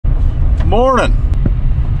morning.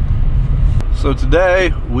 So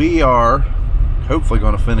today we are hopefully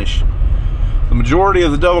going to finish the majority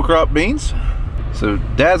of the double crop beans. So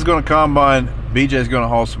Dad's going to combine, BJ's going to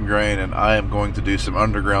haul some grain, and I am going to do some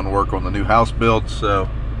underground work on the new house build. So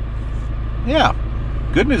yeah,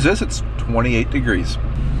 good news is it's 28 degrees.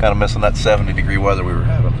 Kind of missing that 70-degree weather we were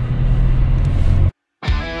having.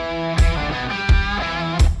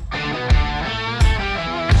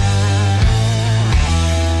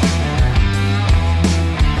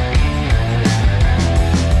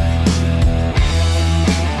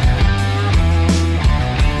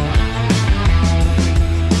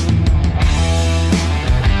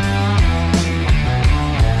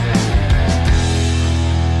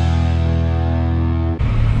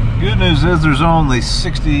 Good news is there's only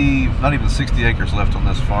 60, not even 60 acres left on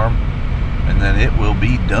this farm, and then it will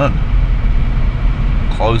be done.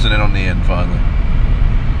 Closing in on the end finally.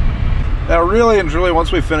 Now really and truly,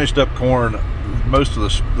 once we finished up corn, most of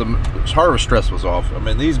the harvest stress was off. I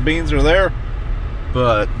mean, these beans are there,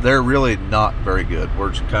 but they're really not very good. We're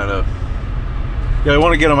just kind of, yeah, we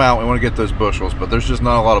want to get them out, we want to get those bushels, but there's just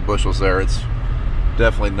not a lot of bushels there. It's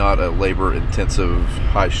definitely not a labor intensive,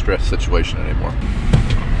 high stress situation anymore.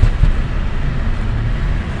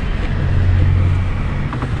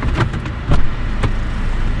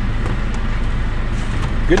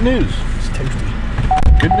 Good news. It's tasty.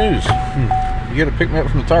 Good news. You got to pick me up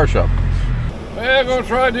from the tire shop. Well, I'm going to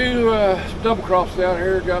try to do some double crops down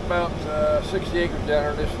here. Got about 60 acres down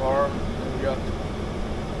here on this farm. And we got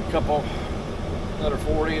a couple, another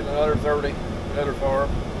 40 and another 30, another farm.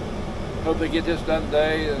 Hope they get this done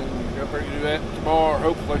today, and we're going to do that tomorrow,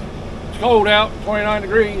 hopefully. It's cold out, 29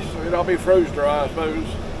 degrees, so it'll be froze dry, I suppose.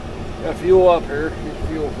 Got fuel up here. Get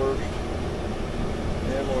fuel first.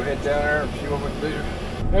 And we'll head down there and see what we can do.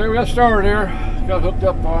 Hey, we got started here. Got hooked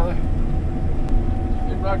up finally.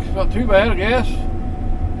 It's not too bad, I guess.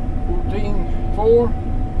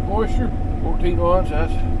 14.4 moisture. 14.1, so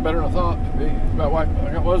that's better than I thought to be. About like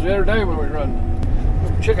it was the other day when we were running.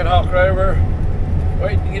 Chicken hawk right over there.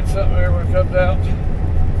 Waiting to get something there when it comes out.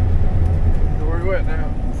 So where we went now.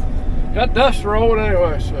 Got dust rolling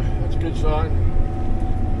anyway, so that's a good sign.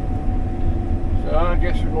 So I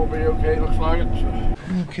guess we're going to be okay, looks like it. So.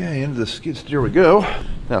 Okay, into the skid steer we go.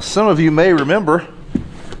 Now, some of you may remember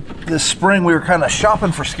this spring we were kind of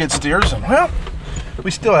shopping for skid steers, and well,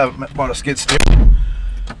 we still haven't bought a skid steer.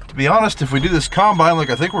 To be honest, if we do this combine like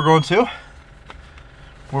I think we're going to,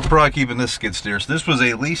 we're probably keeping this skid steer. So this was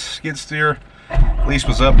a lease skid steer. Lease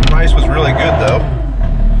was up. Price was really good though.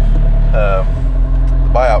 The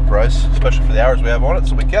buyout price, especially for the hours we have on it,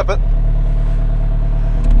 so we kept it.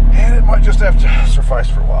 And it might just have to suffice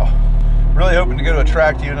for a while. Really hoping to go to a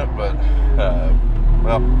tracked unit, but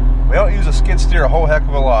well, we don't use a skid steer a whole heck of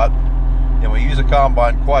a lot, and we use a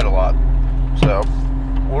combine quite a lot. So,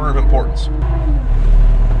 order of importance.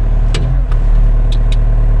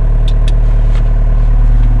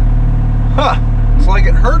 Huh, it's like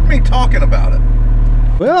it heard me talking about it.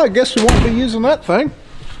 Well, I guess we won't be using that thing.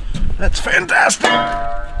 That's fantastic.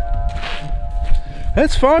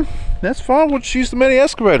 That's fine. That's fine. We'll just use the mini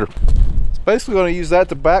excavator. It's basically going to use that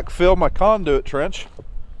to backfill my conduit trench.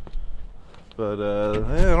 But I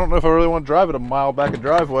don't know if I really want to drive it a mile back a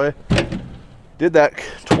driveway. Did that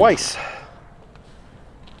twice.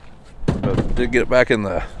 But did get it back in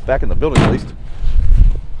the building at least.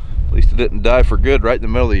 At least it didn't die for good right in the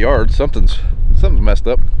middle of the yard. Something's messed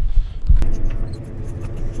up.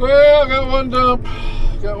 Well, got one dump.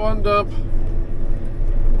 Got one dump.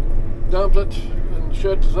 Dumped it and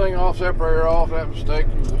shut the thing off, separator off. That mistake.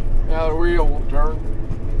 Now the wheel won't turn.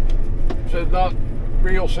 It said not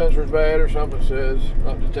reel sensor's bad or something, says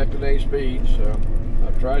not detecting any speed. So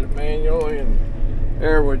I've tried it manually and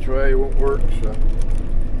air which way it won't work. So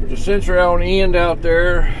there's a sensor out on the end out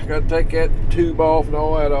there. Got to take that tube off and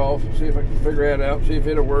all that off. See if I can figure that out. See if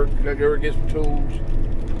it'll work. Got to go get some tools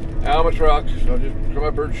out of my truck. So I'll just come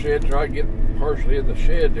up here to the shed, try to get partially in the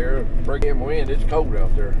shed there, bring in wind. It's cold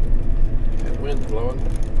out there and the wind's blowing.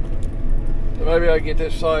 So maybe I can get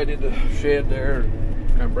this side in the shed there and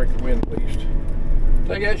kind of break the wind at least.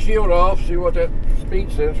 Take that shield off, see what that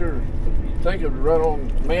speed sensor, you'd think it would run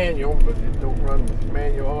on manual, but it don't run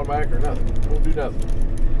manual automatic or nothing. It won't do nothing.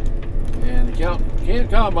 And you can't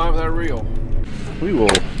combine without a reel. We will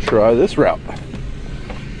try this route.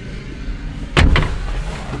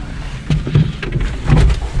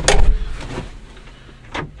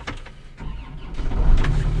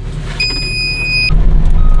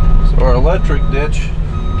 So our electric ditch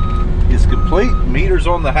is complete. Meters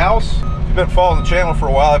on the house. If you've been following the channel for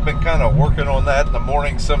a while, I've been kind of working on that in the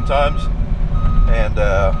morning sometimes. And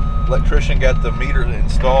Electrician got the meter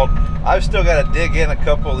installed. I've still got to dig in a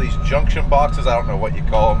couple of these junction boxes. I don't know what you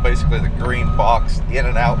call them. Basically the green box in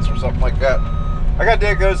and outs or something like that. I got to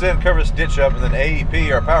dig those in, cover this ditch up, and then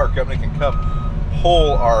AEP, our power company, can come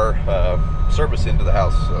pull our service into the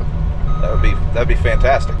house. So that'd be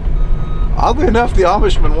fantastic. Oddly enough, the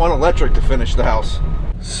Amishman want electric to finish the house.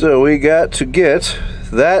 So we got to get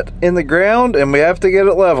that in the ground, and we have to get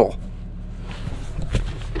it level,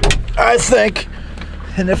 I think.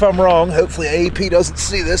 And if I'm wrong, hopefully AEP doesn't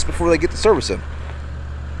see this before they get the service in.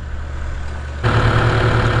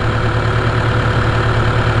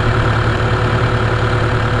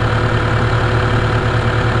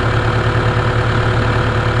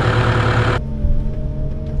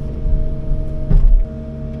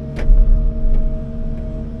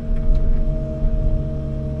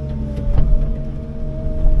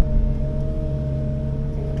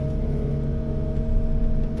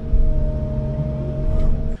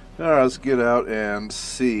 All right, let's get out and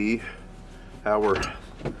see how we're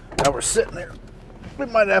sitting there. We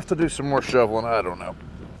might have to do some more shoveling. I don't know.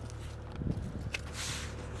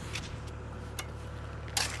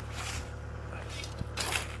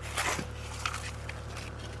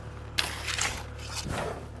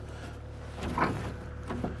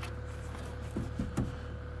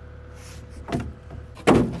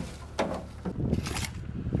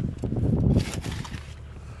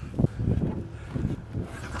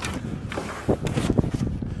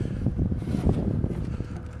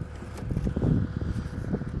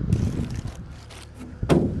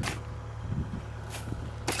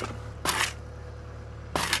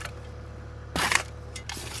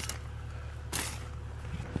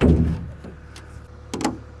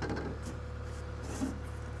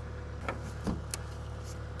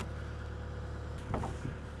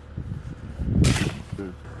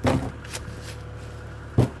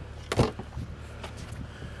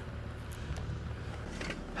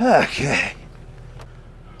 Okay.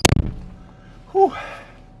 Whew.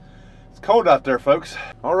 It's cold out there, folks.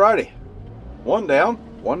 Alrighty. One down,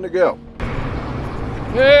 one to go.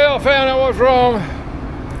 Yeah, I found out what's wrong.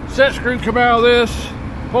 Set screw come out of this.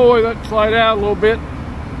 Pulley that slide out a little bit.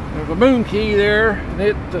 There's a moon key there, and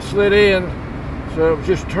it slid in, so it was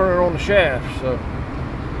just turning on the shaft. So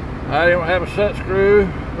I didn't have a set screw,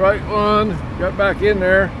 right one. Got back in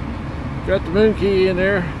there, got the moon key in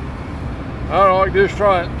there. I don't know, all I can do is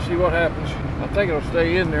try it and see what happens. I think it'll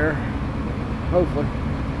stay in there, hopefully.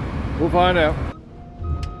 We'll find out.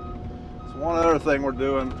 So one other thing we're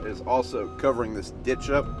doing is also covering this ditch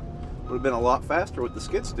up. Would have been a lot faster with the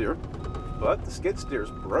skid steer, but the skid steer is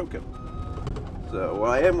broken. So what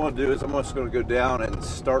I am going to do is I'm just going to go down and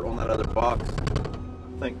start on that other box.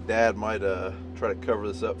 I think Dad might try to cover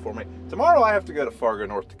this up for me. Tomorrow I have to go to Fargo,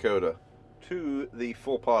 North Dakota to the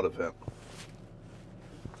Full Pot event.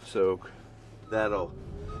 So that'll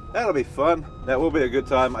be fun. That will be a good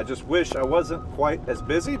time. I just wish I wasn't quite as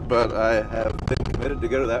busy, but I have been committed to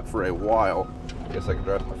go to that for a while. I guess I can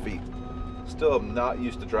drive my feet. Still am not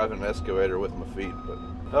used to driving an excavator with my feet, but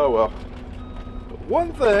oh well. But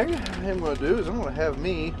one thing I'm going to do is I'm going to have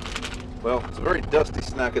me, well, it's a very dusty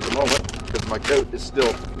snack at the moment because my coat is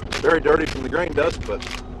still very dirty from the grain dust, but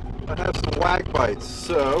I have some Wag Bites.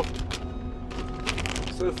 So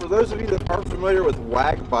for those of you that aren't familiar with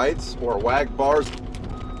Wag Bites or WagBars,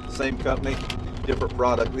 same company, different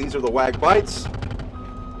product. These are the Wag Bites.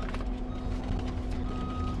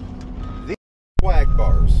 These are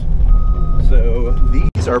WagBars. So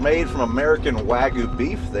these are made from American Wagyu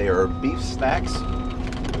beef. They are beef snacks.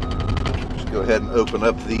 Just go ahead and open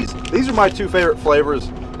up these. These are my two favorite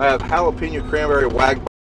flavors. I have jalapeno cranberry WagBar.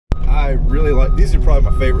 I really like, these are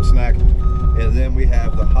probably my favorite snack. And then we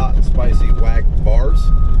have the hot and spicy WagBars.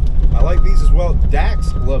 I like these as well.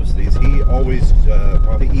 Dax loves these. He always,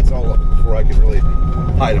 well, he eats all of them before I can really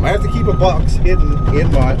hide them. I have to keep a box hidden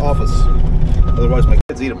in my office. Otherwise my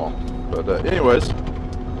kids eat them all. But anyways,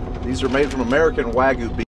 these are made from American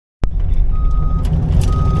Wagyu beef.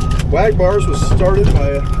 WagBars was started by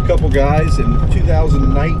a couple guys in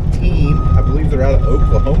 2019. I believe they're out of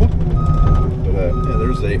Oklahoma. But yeah,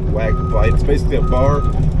 there's a Wag Bite. It's basically a bar,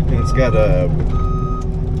 and it's got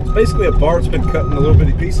it's basically a bar that's been cut into little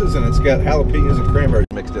bitty pieces, and it's got jalapenos and cranberries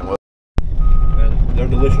mixed in with it. And they're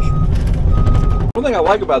delicious. One thing I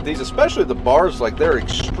like about these, especially the bars, like they're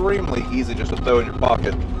extremely easy just to throw in your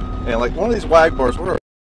pocket. And like one of these WagBars, what are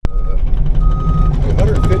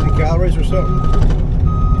 150 calories or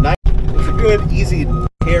something? Nice. It's a good, easy to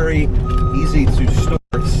carry, easy to store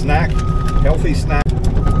snack, healthy snack.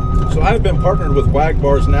 So I've been partnered with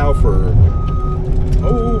WagBars now for,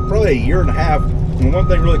 probably a year and a half. And one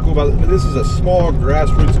thing really cool about it, this is a small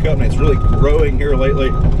grassroots company. It's really growing here lately.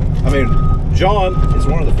 I mean, John is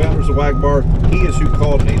one of the founders of WagBar. He is who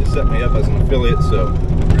called me to set me up as an affiliate, so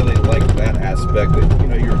really like that aspect that, you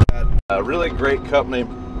know, you're at a really great company.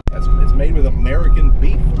 It's made with American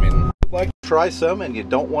beef. I mean, if you'd like to try some and you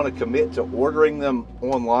don't want to commit to ordering them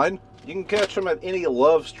online, you can catch them at any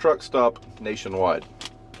Love's truck stop nationwide.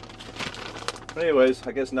 But anyways,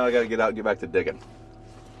 I guess now I gotta get out and get back to digging.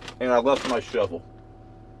 And I left my shovel.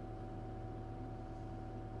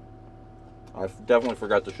 I definitely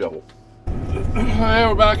forgot the shovel. Yeah,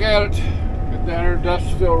 we're back at it. Get down there, dust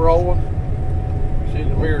is still rolling. See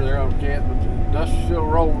the mirror there on the cat, but the dust is still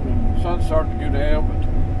rolling and the sun's starting to go down, but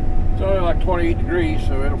it's only like 28 degrees,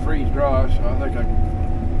 so it'll freeze dry. So I think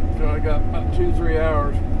I got about 2-3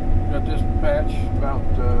 hours. Got this patch, about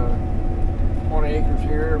 20 acres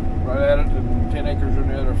here, right at it, and 10 acres in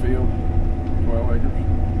the other field, 12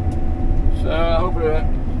 acres. So I hope that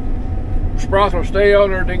sprocket will stay on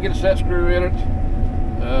there. Didn't get a set screw in it,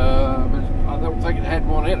 but I don't think it had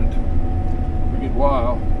one in it for a good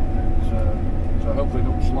while. So hopefully it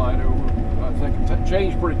don't slide over. I think it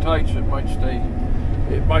changed pretty tight, so it might stay.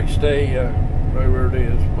 It might stay right where it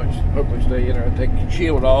is. It might hopefully stay in there. I take the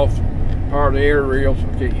shield off, part of the air reel, so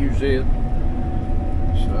I can't use it.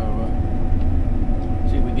 So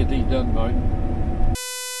see if we can get these done tonight.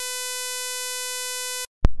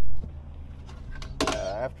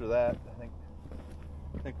 After that,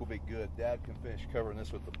 I think we'll be good. Dad can finish covering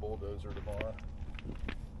this with the bulldozer tomorrow.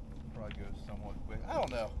 Probably goes somewhat quick. I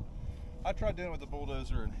don't know. I tried doing it with the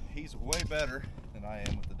bulldozer, and he's way better than I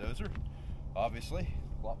am with the dozer. Obviously,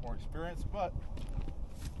 a lot more experience, but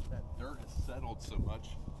that dirt has settled so much,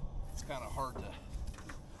 it's kind of hard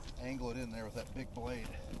to angle it in there with that big blade.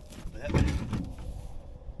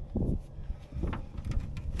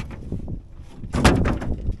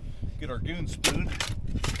 Get our goon spoon.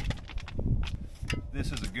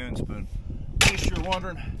 This is a goon spoon. In case you're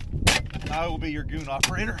wondering, I will be your goon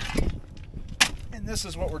operator. And this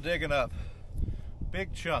is what we're digging up.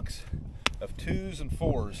 Big chunks of 2s and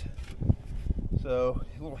 4s. So,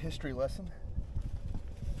 a little history lesson.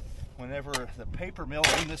 Whenever the paper mill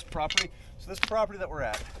owned this property, so this property that we're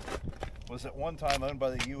at was at one time owned by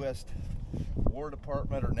the U.S. War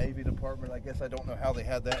Department or Navy Department. I guess I don't know how they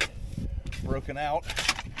had that broken out.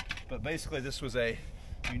 But basically this was a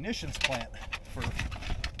munitions plant for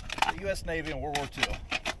the U.S. Navy in World War II.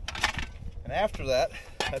 And after that,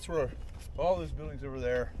 that's where all those buildings over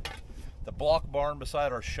there, the block barn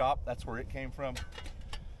beside our shop, that's where it came from.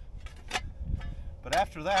 But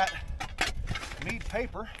after that, Mead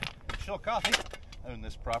Paper in Chillicothe owned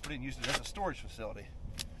this property and used it as a storage facility.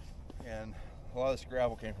 And a lot of this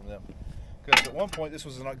gravel came from them. Because at one point this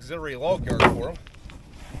was an auxiliary log yard for them.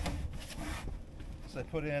 So they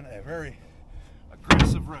put in a very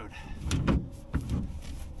aggressive road.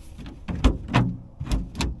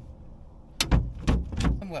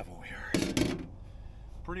 Unlevel we are.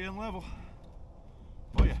 Pretty unlevel.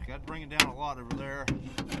 Oh yeah, got to bring it down a lot over there.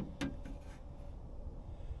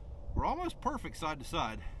 We're almost perfect side to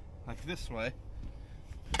side, like this way.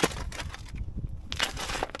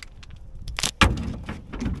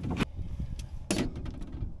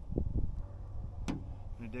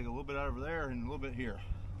 Dig a little bit out over there and a little bit here.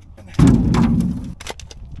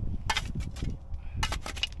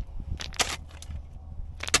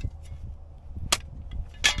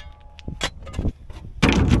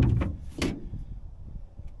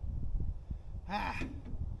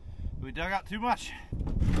 We dug out too much.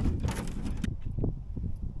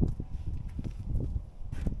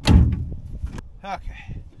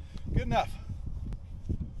 Okay, good enough.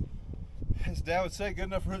 As Dad would say, good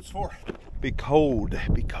enough for what it's for. Be cold,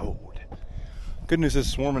 be cold. Good news is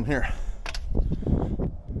it's warm in here.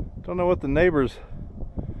 Don't know what the neighbors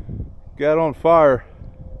got on fire.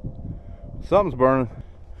 Something's burning.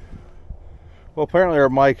 Well, apparently our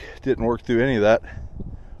mic didn't work through any of that.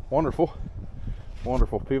 Wonderful,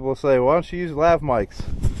 wonderful. People will say, why don't you use lav mics?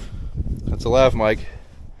 That's a lav mic.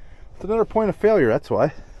 It's another point of failure, that's why.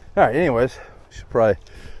 All right, anyways, should probably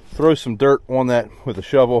throw some dirt on that with a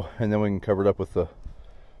shovel, and then we can cover it up with the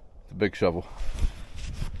big shovel.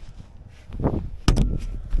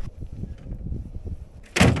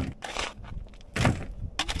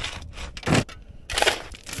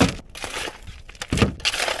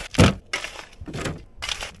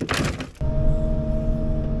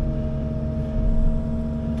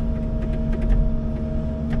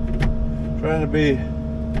 Trying to be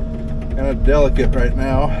kind of delicate right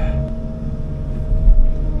now.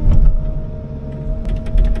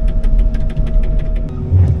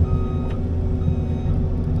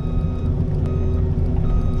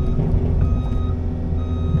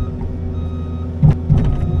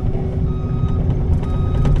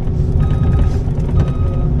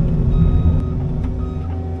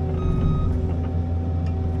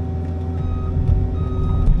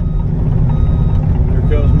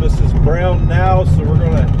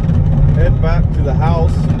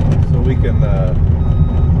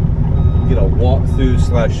 get a walkthrough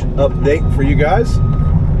slash update for you guys.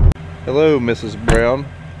 Hello, Mrs. Brown.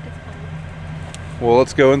 Well,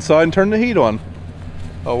 let's go inside and turn the heat on.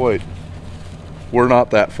 Oh wait, we're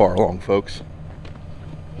not that far along, folks.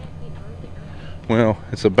 Well,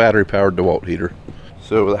 it's a battery powered DeWalt heater.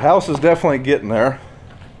 So the house is definitely getting there.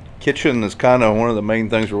 Kitchen is kind of one of the main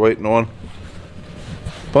things we're waiting on.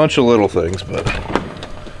 Bunch of little things, but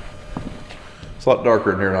it's a lot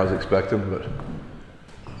darker in here than I was expecting. But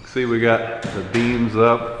see, we got the beams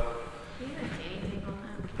up.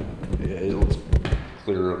 Yeah, it looks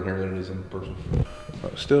clearer in here than it is in person.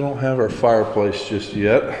 Still don't have our fireplace just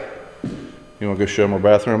yet. You want to go show them our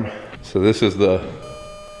bathroom? So this is the,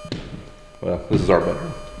 well, this is our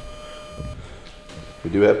bedroom. We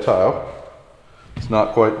do have tile. It's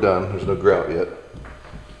not quite done. There's no grout yet.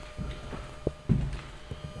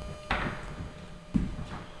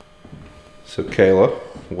 So Kayla,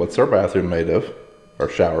 what's our bathroom made of? Our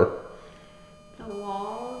shower? The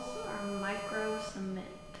walls are micro cement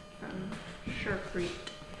from Surecrete.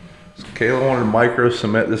 So Kayla wanted micro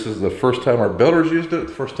cement. This is the first time our builders used it,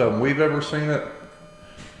 the first time we've ever seen it.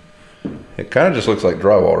 It kind of just looks like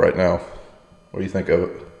drywall right now. What do you think of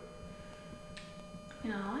it?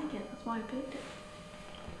 Yeah, I like it. That's why I picked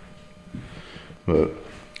it. But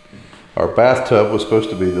our bathtub was supposed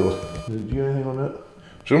to be the, did you get anything on that?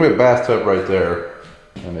 There's gonna be a bathtub right there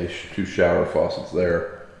and two shower faucets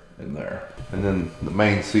there and there. And then the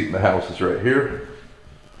main seat in the house is right here.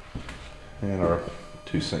 And our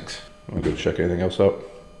two sinks. I'm gonna go check anything else out.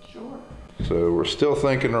 Sure. So we're still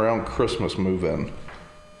thinking around Christmas move-in.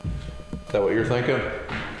 Is that what you're thinking?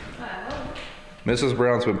 Mrs.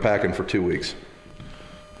 Brown's been packing for 2 weeks.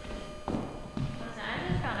 Listen, I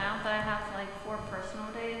just found out that I have like 4 personal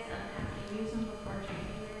days and I have to use them before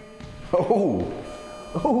January.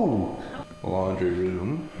 Oh! Laundry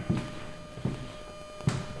room.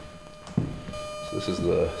 So this is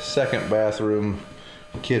the second bathroom,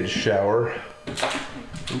 kids shower. I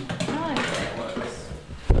like the way it looks.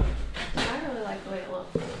 I really like the way it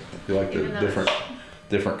looks. You like the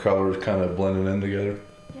different colors kind of blending in together?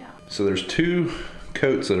 Yeah. So there's 2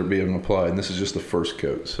 coats that are being applied, and this is just the first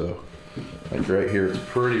coat. So like right here, it's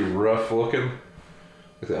pretty rough looking.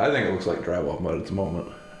 I think it looks like drywall mud at the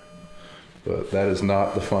moment, but that is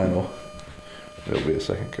not the final. It'll be a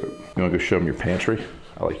second coat. You wanna go show them your pantry?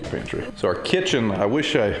 I like your pantry. So our kitchen, I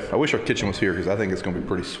wish our kitchen was here because I think it's gonna be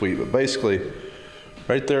pretty sweet, but basically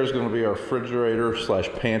right there is gonna be our refrigerator slash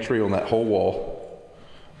pantry on that whole wall.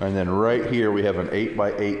 And then right here we have an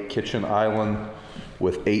 8x8 kitchen island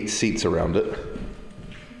with 8 seats around it. Did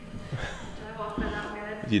I walk by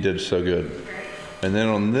that good? You did so good. Great. And then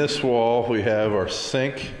on this wall we have our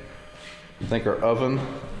sink, I think our oven,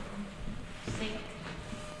 Sink.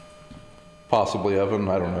 possibly oven,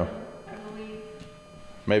 I don't know. I believe.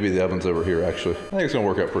 Maybe the oven's over here actually. I think it's gonna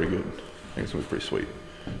work out pretty good. I think it's gonna be pretty sweet.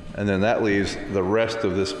 And then that leaves the rest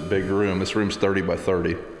of this big room. This room's 30 by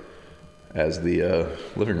 30 as the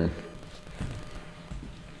living room.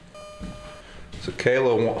 So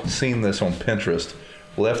Kayla seen this on Pinterest,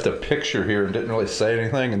 left a picture here and didn't really say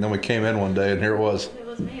anything, and then we came in one day and here it was. It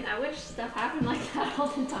was me. I wish stuff happened like that all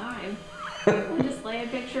the time. We just lay a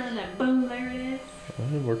picture and then boom, there it is.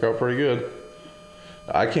 It'll work out pretty good.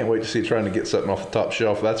 I can't wait to see trying to get something off the top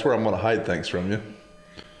shelf. That's where I'm gonna hide things from you.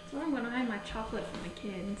 That's where I'm gonna hide my chocolate from the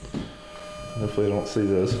kids. Hopefully they don't see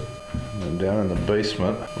this. And then down in the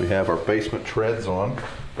basement, we have our basement treads on.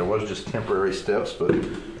 There was just temporary steps, but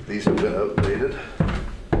these have been updated.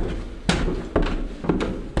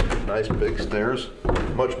 Nice big stairs.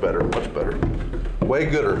 Much better, much better. Way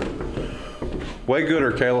gooder. Way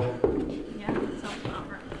gooder, Kayla. Yeah, something not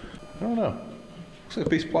right. I don't know. Looks like a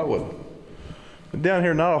piece of plywood. But down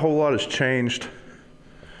here, not a whole lot has changed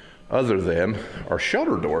other than our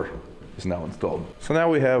shelter door is now installed. So now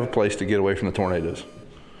we have a place to get away from the tornadoes.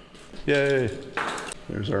 Yay.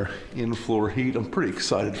 There's our in-floor heat. I'm pretty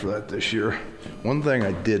excited for that this year. One thing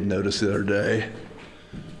I did notice the other day,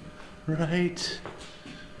 right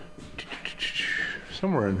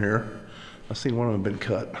somewhere in here, I see one of them been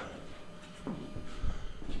cut.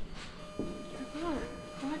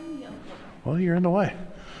 Well, you're in the way.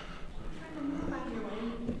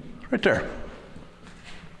 Right there.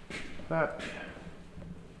 That's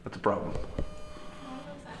a problem.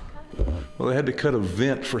 Well, they had to cut a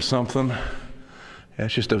vent for something. Yeah,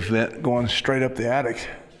 it's just a vent going straight up the attic.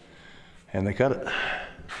 And they cut it.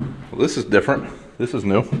 Well, this is different. This is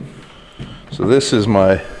new. So this is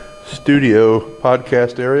my studio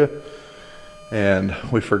podcast area. And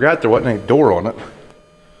we forgot there wasn't any door on it.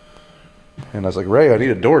 And I was like, Ray, I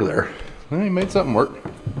need a door there. And he made something work.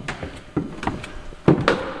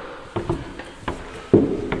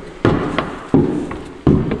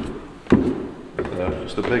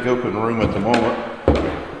 Just a big open room at the moment.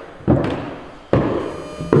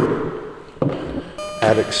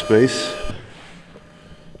 Attic space.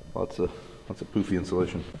 Lots of poofy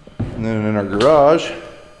insulation. And then in our garage,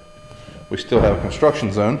 we still have a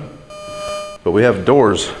construction zone, but we have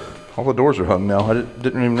doors. All the doors are hung now. I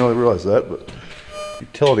didn't even really realize that, but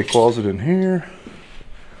utility closet in here.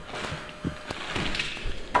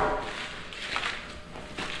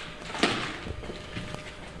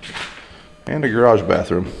 And a garage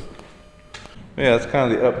bathroom. Yeah, that's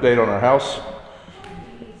kind of the update on our house.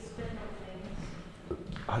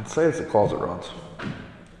 I'd say it's the closet rods.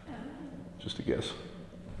 Just a guess.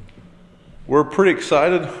 We're pretty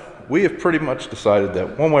excited. We have pretty much decided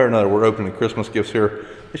that one way or another we're opening Christmas gifts here.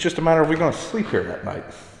 It's just a matter of we're going to sleep here that night.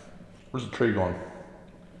 Where's the tree going?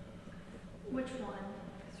 Which one?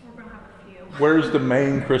 Because we're going to have a few. Where's the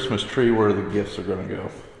main Christmas tree where the gifts are going to go?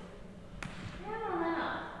 I don't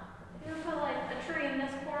know. We're going to put like a tree in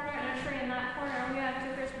this corner and a tree in that corner, and we have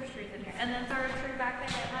 2 Christmas trees in here. And then throw a tree back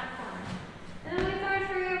there in that corner. And then we throw a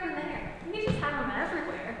tree over there. You can just have them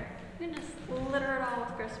everywhere. You can just litter it all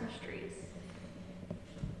with Christmas trees.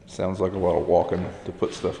 Sounds like a lot of walking to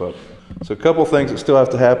put stuff up. So a couple things that still have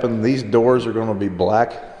to happen. These doors are going to be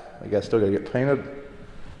black. I guess still got to get painted.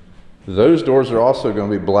 Those doors are also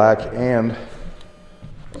going to be black, and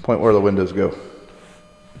point where the windows go.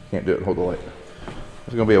 Can't do it and hold the light.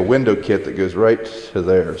 There's going to be a window kit that goes right to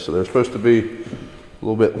there. So they're supposed to be a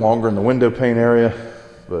little bit longer in the window pane area,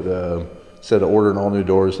 but instead of ordering all new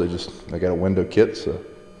doors, they got a window kit, so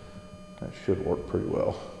that should work pretty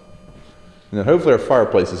well. And then hopefully our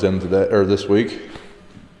fireplace is in today or this week.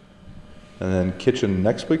 And then kitchen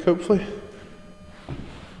next week, hopefully.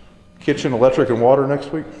 Kitchen, electric, and water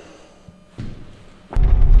next week.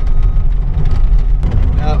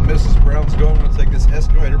 Now that Mrs. Brown's going, I'm going to take this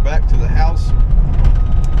excavator back to the house.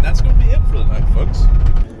 And that's going to be it for the night, folks.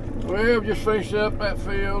 Well, we just finished up that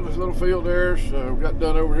field, this little field there, so we got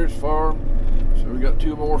done over here's farm. So we got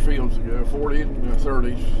 2 more fields to go, 40s and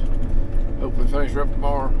 30s. Hopefully finish her up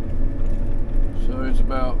tomorrow. So it's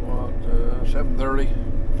about, what, 7:30.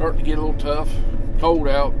 Starting to get a little tough. Cold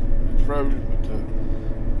out, it's frozen, but gonna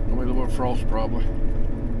be a little bit of frost probably.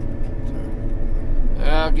 So,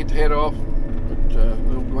 I'll get the head off, put a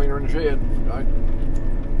little cleaner in the shed.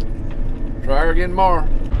 Try her again tomorrow.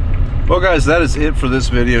 Well guys, that is it for this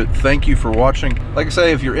video. Thank you for watching. Like I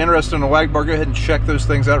say, if you're interested in a WagBar, go ahead and check those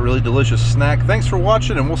things out. Really delicious snack. Thanks for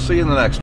watching, and we'll see you in the next one.